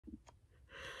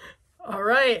All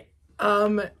right.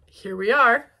 Here we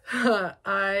are.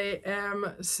 I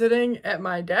am sitting at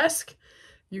my desk.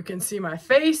 You can see my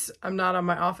face. I'm not on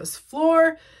my office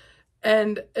floor.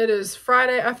 And it is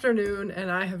Friday afternoon,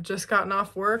 and I have just gotten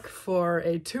off work for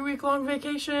a 2-week-long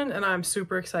vacation, and I'm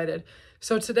super excited.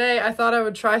 So today I thought I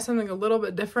would try something a little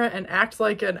bit different and act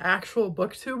like an actual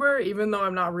booktuber, even though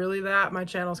I'm not really that. My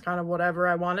channel's kind of whatever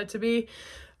I want it to be,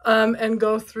 and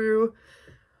go through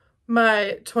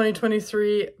my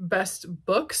 2023 best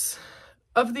books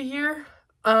of the year.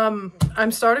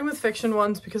 I'm starting with fiction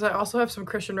ones because I also have some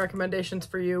Christian recommendations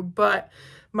for you, but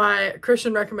my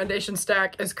Christian recommendation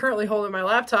stack is currently holding my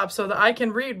laptop so that I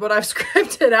can read what I've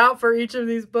scripted out for each of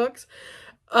these books.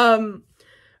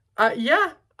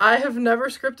 Yeah, I have never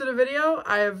scripted a video.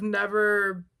 I have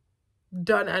never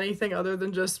done anything other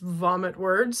than just vomit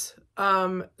words.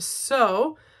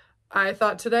 So I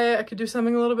thought today I could do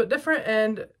something a little bit different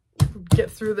and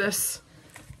get through this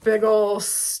big ol'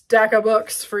 stack of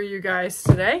books for you guys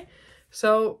today.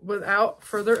 So without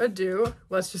further ado,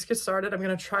 let's just get started. I'm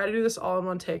going to try to do this all in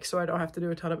one take so I don't have to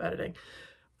do a ton of editing.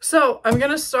 So I'm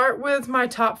going to start with my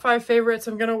top 5 favorites.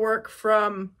 I'm going to work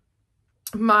from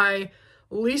my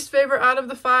least favorite out of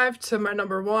the 5 to my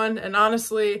number 1. And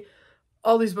honestly,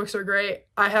 all these books are great.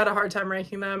 I had a hard time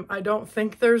ranking them. I don't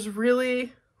think there's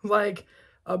really like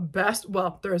a best,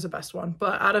 well, there is a best one,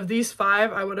 but out of these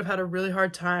 5, I would have had a really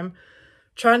hard time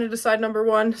trying to decide number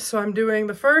 1. So I'm doing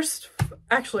the first,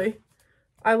 actually,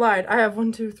 I lied. I have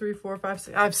 1, 2, 3, 4, 5,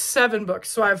 6, I have 7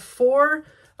 books. So I have 4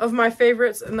 of my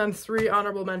favorites and then 3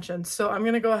 honorable mentions. So I'm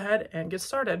going to go ahead and get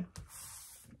started.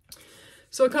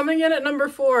 So coming in at number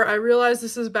 4, I realize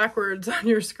this is backwards on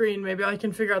your screen. Maybe I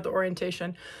can figure out the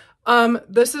orientation.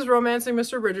 This is Romancing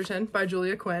Mr. Bridgerton by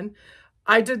Julia Quinn.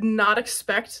 I did not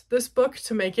expect this book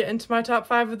to make it into my top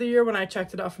 5 of the year when I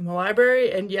checked it out from the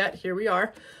library, and yet here we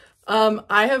are.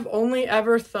 I have only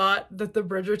ever thought that the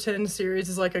Bridgerton series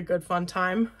is like a good fun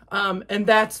time, and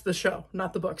that's the show,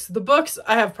 not the books. The books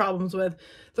I have problems with.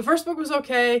 The first book was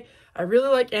okay. I really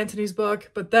like Antony's book,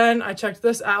 but then I checked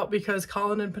this out because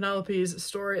Colin and Penelope's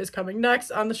story is coming next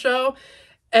on the show,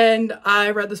 and I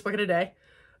read this book in a day.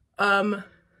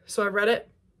 So I read it,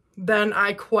 then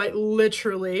I quite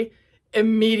literally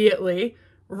immediately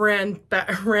ran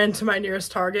to my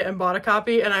nearest Target and bought a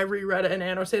copy, and I reread it and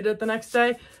annotated it the next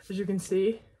day. As you can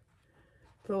see,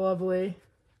 the lovely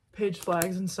page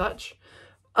flags and such.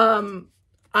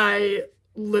 I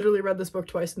literally read this book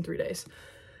twice in 3 days.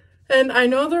 And I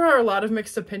know there are a lot of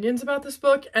mixed opinions about this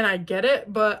book, and I get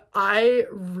it, but I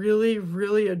really,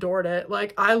 really adored it.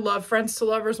 Like, I love Friends to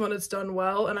Lovers when it's done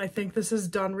well, and I think this is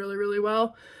done really, really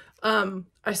well.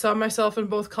 I saw myself in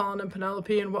both Colin and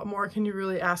Penelope, and what more can you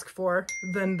really ask for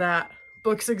than that?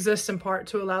 Books exist in part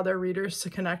to allow their readers to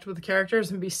connect with the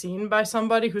characters and be seen by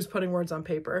somebody who's putting words on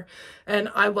paper. And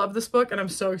I love this book, and I'm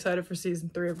so excited for season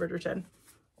 3 of Bridgerton.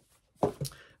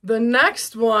 The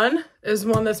next one is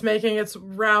one that's making its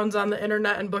rounds on the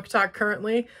internet and BookTok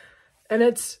currently, and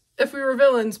it's If We Were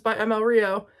Villains by ML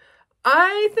Rio.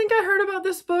 I think I heard about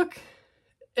this book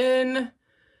in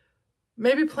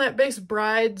maybe Plant-Based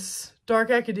Bride's Dark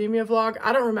Academia vlog.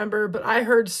 I don't remember, but I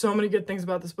heard so many good things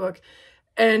about this book,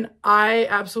 and I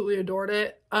absolutely adored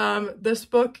it. This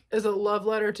book is a love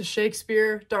letter to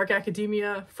Shakespeare, Dark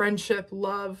Academia, friendship,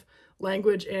 love,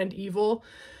 language, and evil.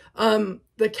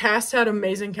 The cast had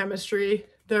amazing chemistry.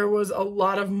 There was a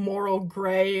lot of morally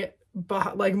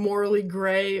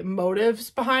gray motives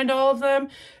behind all of them,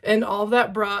 and all of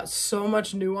that brought so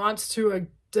much nuance to a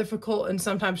difficult and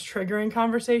sometimes triggering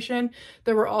conversation.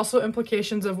 There were also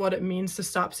implications of what it means to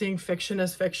stop seeing fiction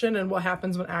as fiction and what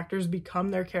happens when actors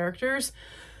become their characters.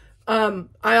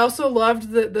 I also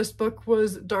loved that this book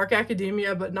was Dark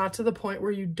Academia, but not to the point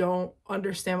where you don't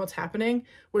understand what's happening,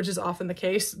 which is often the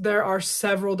case. There are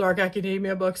several Dark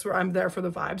Academia books where I'm there for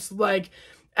the vibes. Like,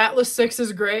 Atlas 6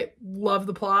 is great, love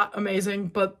the plot, amazing,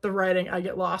 but the writing, I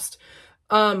get lost.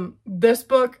 This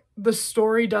book, the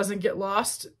story doesn't get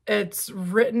lost. It's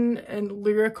written in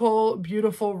lyrical,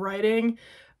 beautiful writing,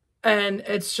 and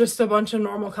it's just a bunch of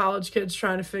normal college kids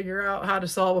trying to figure out how to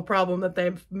solve a problem that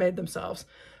they've made themselves.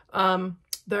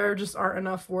 There just aren't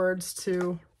enough words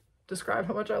to describe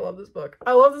how much I love this book.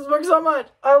 I love this book so much.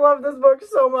 I love this book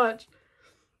so much.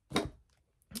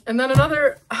 And then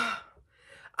another,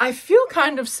 I feel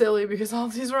kind of silly because all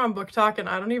these are on BookTok and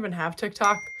I don't even have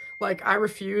TikTok. Like, I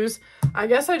refuse. I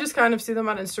guess I just kind of see them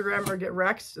on Instagram or get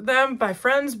wrecked them by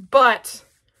friends, but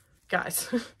guys,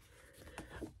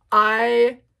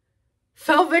 I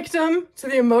fell victim to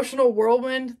the emotional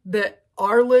whirlwind that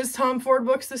are Liz Tom Ford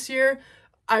books this year.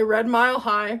 I read Mile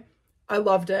High. I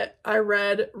loved it. I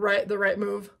read The Right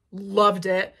Move. Loved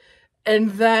it.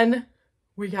 And then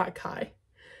we got Kai.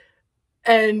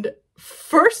 And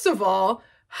first of all,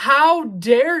 how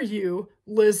dare you,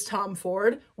 Liz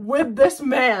Tomforde, with this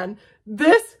man?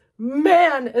 This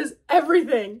man is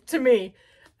everything to me.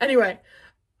 Anyway,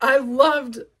 I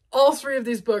loved all 3 of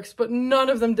these books, but none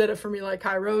of them did it for me like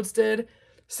Kai Rhodes did.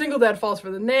 Single Dad Falls for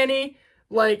the Nanny.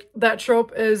 Like, that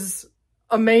trope is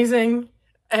amazing,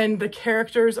 and the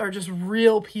characters are just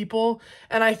real people.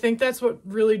 And I think that's what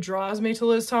really draws me to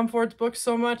Liz Tomforde's books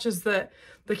so much, is that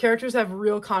the characters have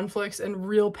real conflicts and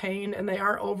real pain, and they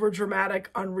aren't over dramatic,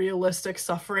 unrealistic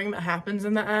suffering that happens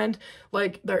in the end.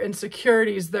 Like, their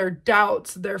insecurities, their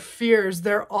doubts, their fears,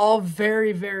 they're all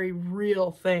very, very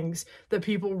real things that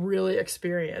people really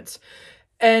experience.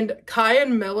 And Kai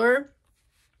and Miller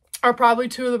are probably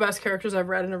 2 of the best characters I've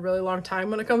read in a really long time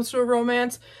when it comes to a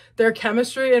romance. Their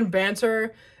chemistry and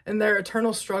banter and their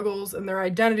eternal struggles and their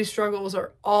identity struggles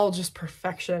are all just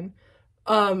perfection.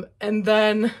 And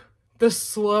then the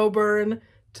slow burn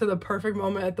to the perfect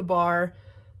moment at the bar.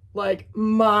 Like,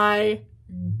 my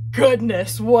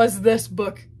goodness, was this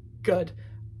book good.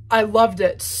 I loved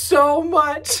it so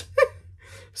much.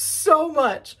 So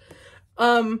much.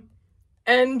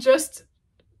 And just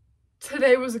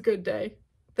today was a good day.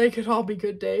 They could all be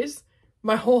good days.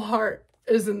 My whole heart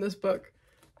is in this book.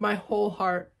 My whole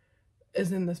heart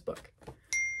is in this book.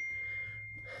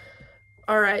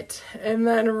 All right, and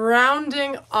then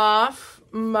rounding off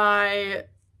my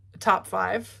top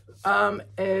 5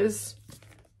 is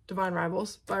Divine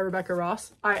Rivals by Rebecca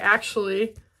Ross. I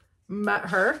actually met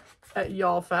her at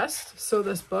YALLFest, so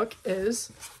this book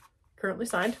is currently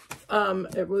signed.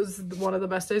 It was one of the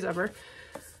best days ever.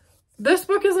 This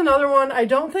book is another one. I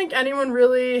don't think anyone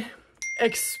really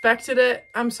expected it.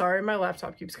 I'm sorry, my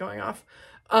laptop keeps going off.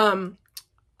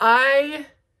 I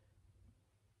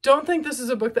don't think this is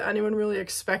a book that anyone really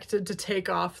expected to take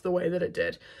off the way that it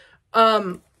did.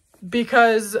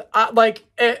 Because like,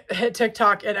 it hit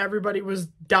TikTok and everybody was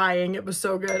dying. It was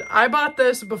so good. I bought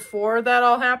this before that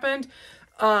all happened.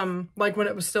 Like, when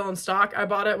it was still in stock. I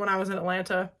bought it when I was in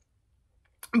Atlanta.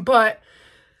 But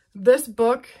this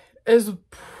book is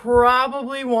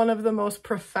probably one of the most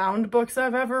profound books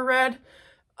I've ever read.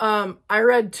 I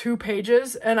read 2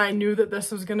 pages and I knew that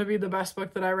this was going to be the best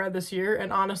book that I read this year,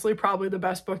 and honestly probably the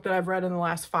best book that I've read in the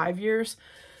last 5 years.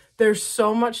 There's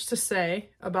so much to say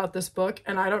about this book,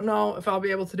 and I don't know if I'll be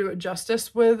able to do it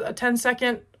justice with a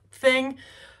 10-second thing,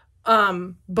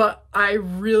 but I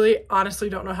really honestly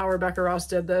don't know how Rebecca Ross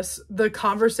did this. The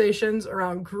conversations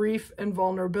around grief and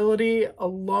vulnerability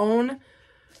alone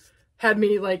had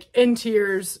me like in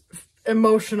tears,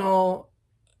 emotional.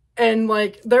 And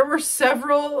like, there were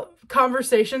several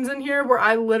conversations in here where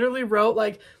I literally wrote,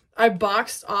 like, I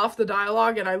boxed off the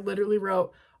dialogue and I literally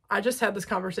wrote, I just had this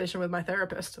conversation with my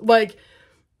therapist. Like,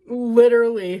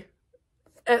 literally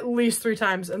at least 3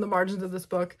 times in the margins of this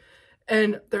book.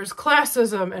 And there's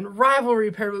classism and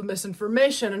rivalry paired with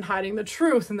misinformation and hiding the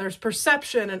truth. And there's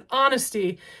perception and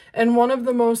honesty. And one of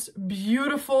the most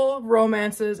beautiful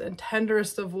romances and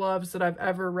tenderest of loves that I've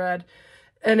ever read.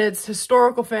 And it's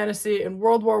historical fantasy and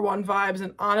World War I vibes.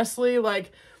 And honestly,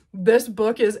 like, this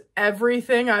book is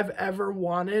everything I've ever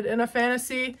wanted in a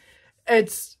fantasy.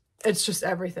 It's just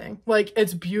everything. Like,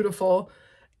 it's beautiful.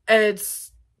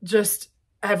 It's just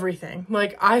everything.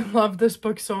 Like, I love this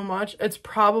book so much. It's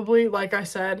probably, like I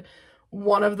said,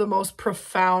 one of the most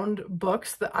profound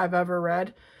books that I've ever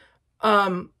read.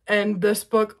 And this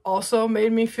book also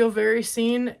made me feel very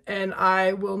seen, and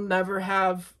I will never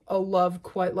have a love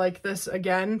quite like this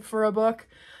again for a book.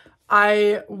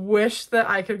 I wish that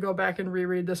I could go back and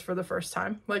reread this for the first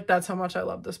time. Like, that's how much I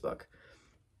love this book.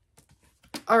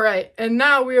 All right, and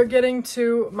now we are getting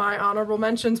to my honorable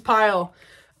mentions pile.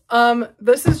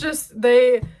 This is just,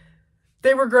 they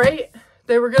were great.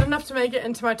 They were good enough to make it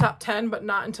into my top 10, but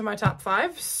not into my top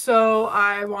 5. So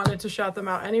I wanted to shout them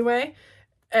out anyway.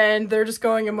 And they're just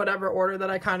going in whatever order that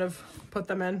I kind of put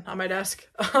them in on my desk.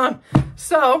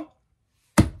 So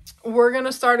we're going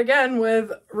to start again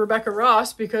with Rebecca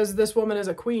Ross, because this woman is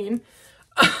a queen.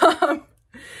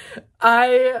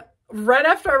 Right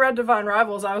after I read Divine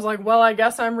Rivals, I was like, well, I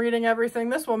guess I'm reading everything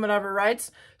this woman ever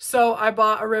writes. So I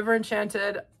bought A River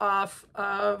Enchanted off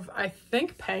of, I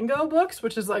think, Pango Books,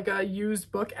 which is like a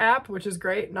used book app, which is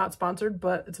great. Not sponsored,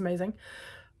 but it's amazing.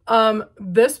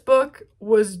 This book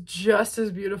was just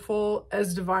as beautiful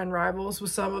as Divine Rivals,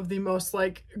 with some of the most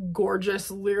like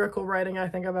gorgeous lyrical writing I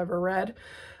think I've ever read.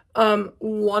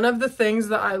 One of the things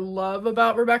that I love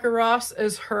about Rebecca Ross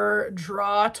is her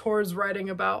draw towards writing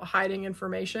about hiding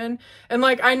information. And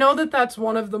like, I know that that's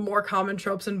one of the more common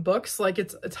tropes in books. Like,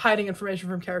 it's hiding information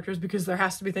from characters because there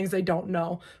has to be things they don't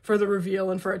know for the reveal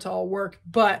and for it to all work.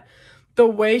 But the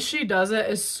way she does it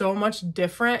is so much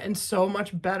different and so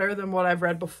much better than what I've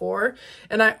read before.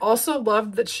 And I also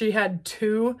loved that she had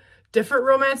 2 different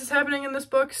romances happening in this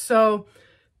book. So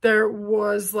there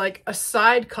was like a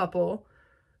side couple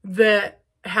that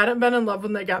hadn't been in love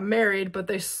when they got married, but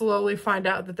they slowly find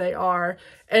out that they are.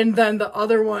 And then the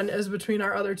other one is between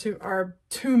our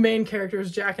two main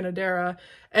characters, Jack and Adara.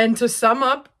 And to sum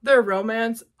up their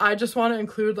romance, I just want to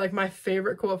include like my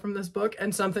favorite quote from this book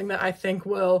and something that I think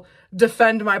will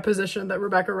defend my position that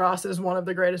Rebecca Ross is one of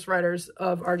the greatest writers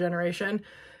of our generation.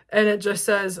 And it just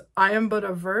says, "I am but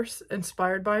a verse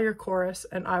inspired by your chorus,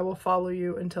 and I will follow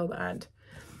you until the end."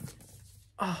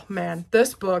 Oh man,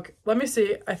 this book, let me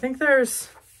see. I think there's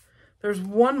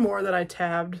one more that I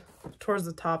tabbed towards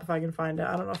the top if I can find it.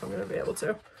 I don't know if I'm going to be able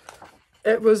to.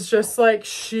 It was just like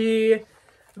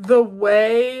the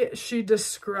way she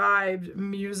described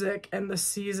music and the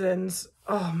seasons.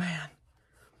 Oh man.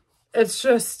 It's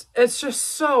just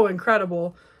so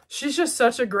incredible. She's just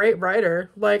such a great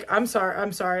writer. Like, I'm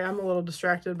sorry. I'm a little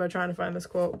distracted by trying to find this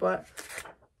quote, but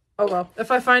oh well. If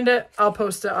I find it, I'll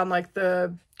post it on like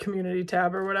the community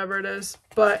tab or whatever it is.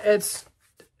 But it's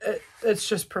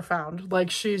just profound.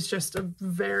 Like, she's just a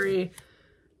very,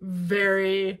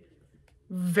 very,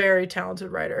 very talented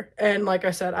writer. And like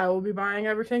I said, I will be buying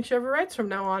everything she ever writes from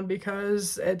now on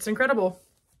because it's incredible.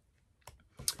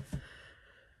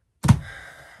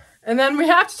 And then we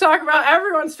have to talk about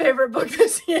everyone's favorite book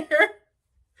this year.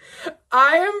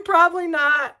 I am probably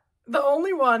not the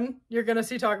only one you're going to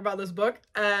see talk about this book,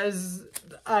 as,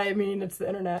 I mean, it's the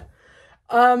internet.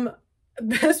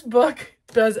 This book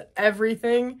does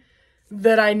everything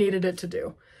that I needed it to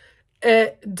do.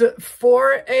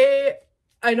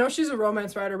 I know she's a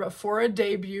romance writer, but for a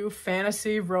debut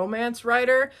fantasy romance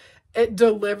writer, it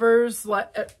delivers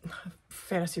like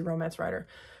fantasy romance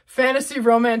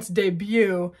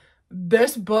debut.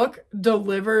 This book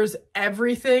delivers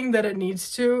everything that it needs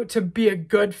to be a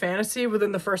good fantasy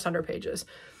within the first 100 pages.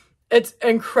 It's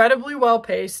incredibly well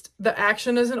paced. The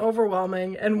action isn't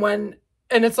overwhelming. And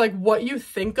it's like what you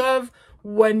think of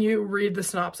when you read the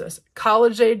synopsis.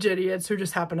 College-age idiots who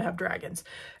just happen to have dragons.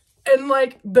 And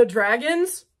like the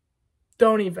dragons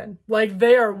don't even. Like,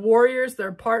 they are warriors,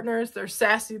 they're partners, they're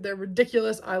sassy, they're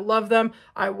ridiculous. I love them.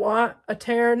 I want a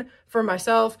Taryn for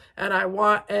myself, and I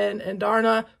want an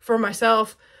Andarna for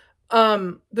myself.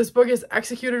 This book is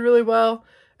executed really well.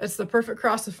 It's the perfect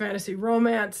cross of fantasy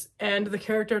romance, and the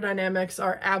character dynamics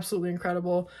are absolutely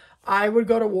incredible. I would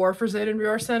go to war for Xaden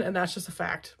Bjorsen, and that's just a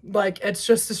fact. Like, it's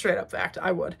just a straight up fact.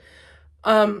 I would.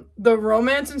 The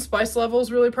romance and spice level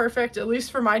is really perfect, at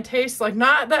least for my taste. Like,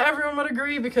 not that everyone would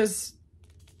agree, because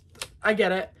I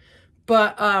get it,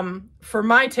 but for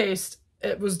my taste,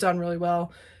 it was done really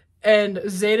well. And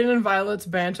Xaden and Violet's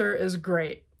banter is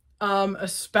great,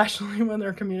 especially when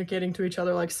they're communicating to each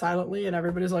other like silently, and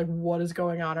everybody's like, "What is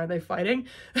going on? Are they fighting?"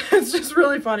 It's just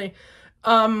really funny.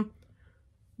 But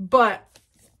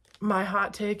my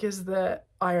hot take is that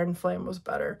Iron Flame was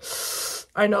better.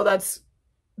 I know that's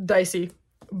dicey,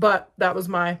 but that was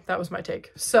my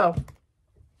take. So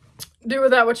do with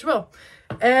that what you will.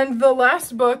 And the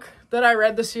last book that I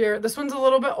read this year, this one's a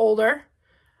little bit older.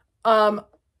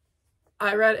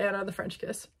 I read Anna the French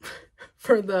Kiss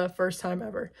for the first time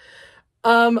ever.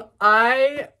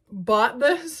 I bought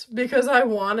this because I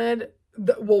wanted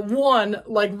one,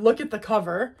 like, look at the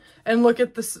cover and look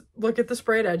at the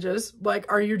sprayed edges. Like,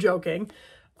 are you joking?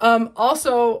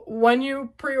 Also, when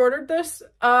you pre-ordered this,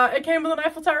 it came with an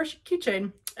Eiffel Tower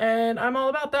keychain, and I'm all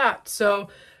about that. So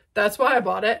that's why I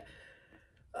bought it.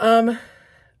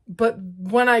 But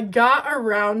when I got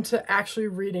around to actually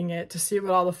reading it to see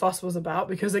what all the fuss was about,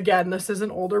 because again, this is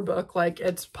an older book, like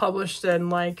it's published in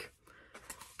like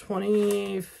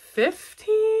 2015,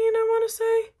 I want to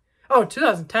say. Oh,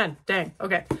 2010. Dang.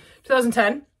 Okay.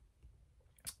 2010.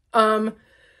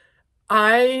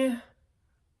 I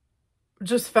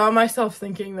just found myself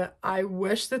thinking that I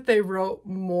wish that they wrote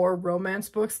more romance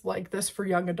books like this for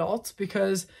young adults,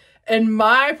 because in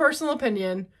my personal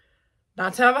opinion,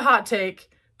 not to have a hot take,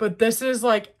 but this is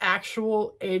like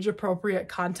actual age appropriate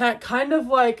content, kind of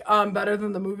like Better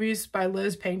Than the Movies by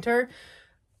Lynn Painter,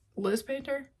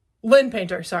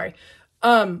 sorry.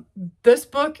 This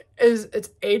book it's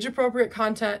age appropriate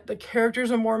content. The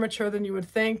characters are more mature than you would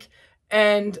think,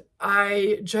 and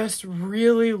I just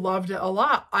really loved it a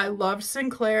lot. I loved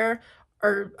Sinclair,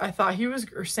 or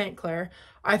St. Clair.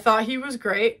 I thought he was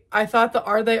great. I thought the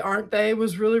Are They Aren't They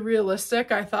was really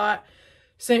realistic. I thought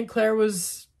St. Clair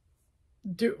was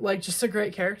just a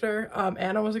great character.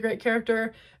 Anna was a great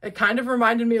character. It kind of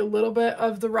reminded me a little bit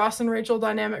of the Ross and Rachel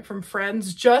dynamic from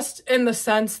Friends, just in the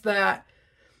sense that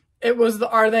it was the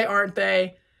Are They Aren't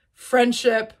They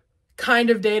friendship,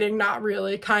 kind of dating, not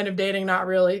really, kind of dating, not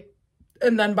really.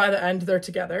 And then by the end, they're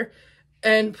together.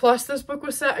 And plus, this book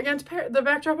was set against the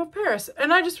backdrop of Paris.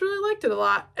 And I just really liked it a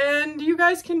lot. And you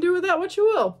guys can do with that what you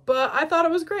will. But I thought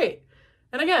it was great.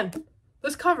 And again,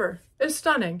 this cover is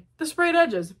stunning. The sprayed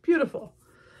edges, beautiful.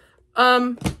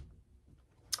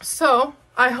 So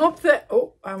I hope that,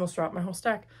 oh, I almost dropped my whole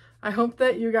stack. I hope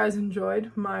that you guys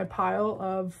enjoyed my pile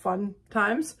of fun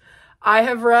times. I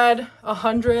have read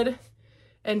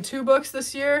 102 books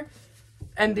this year,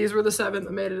 and these were the 7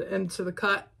 that made it into the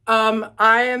cut.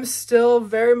 I am still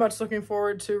very much looking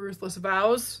forward to Ruthless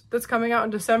Vows that's coming out in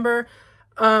December.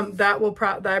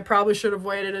 That I probably should have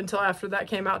waited until after that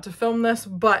came out to film this,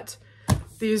 but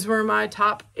these were my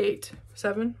top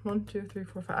 7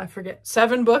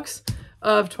 books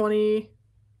of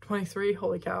 2023.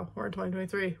 Holy cow, we're in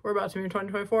 2023. We're about to be in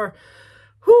 2024.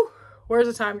 Whew, where's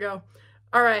the time go?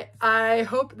 All right, I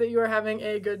hope that you are having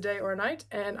a good day or night,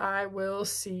 and I will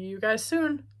see you guys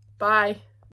soon. Bye.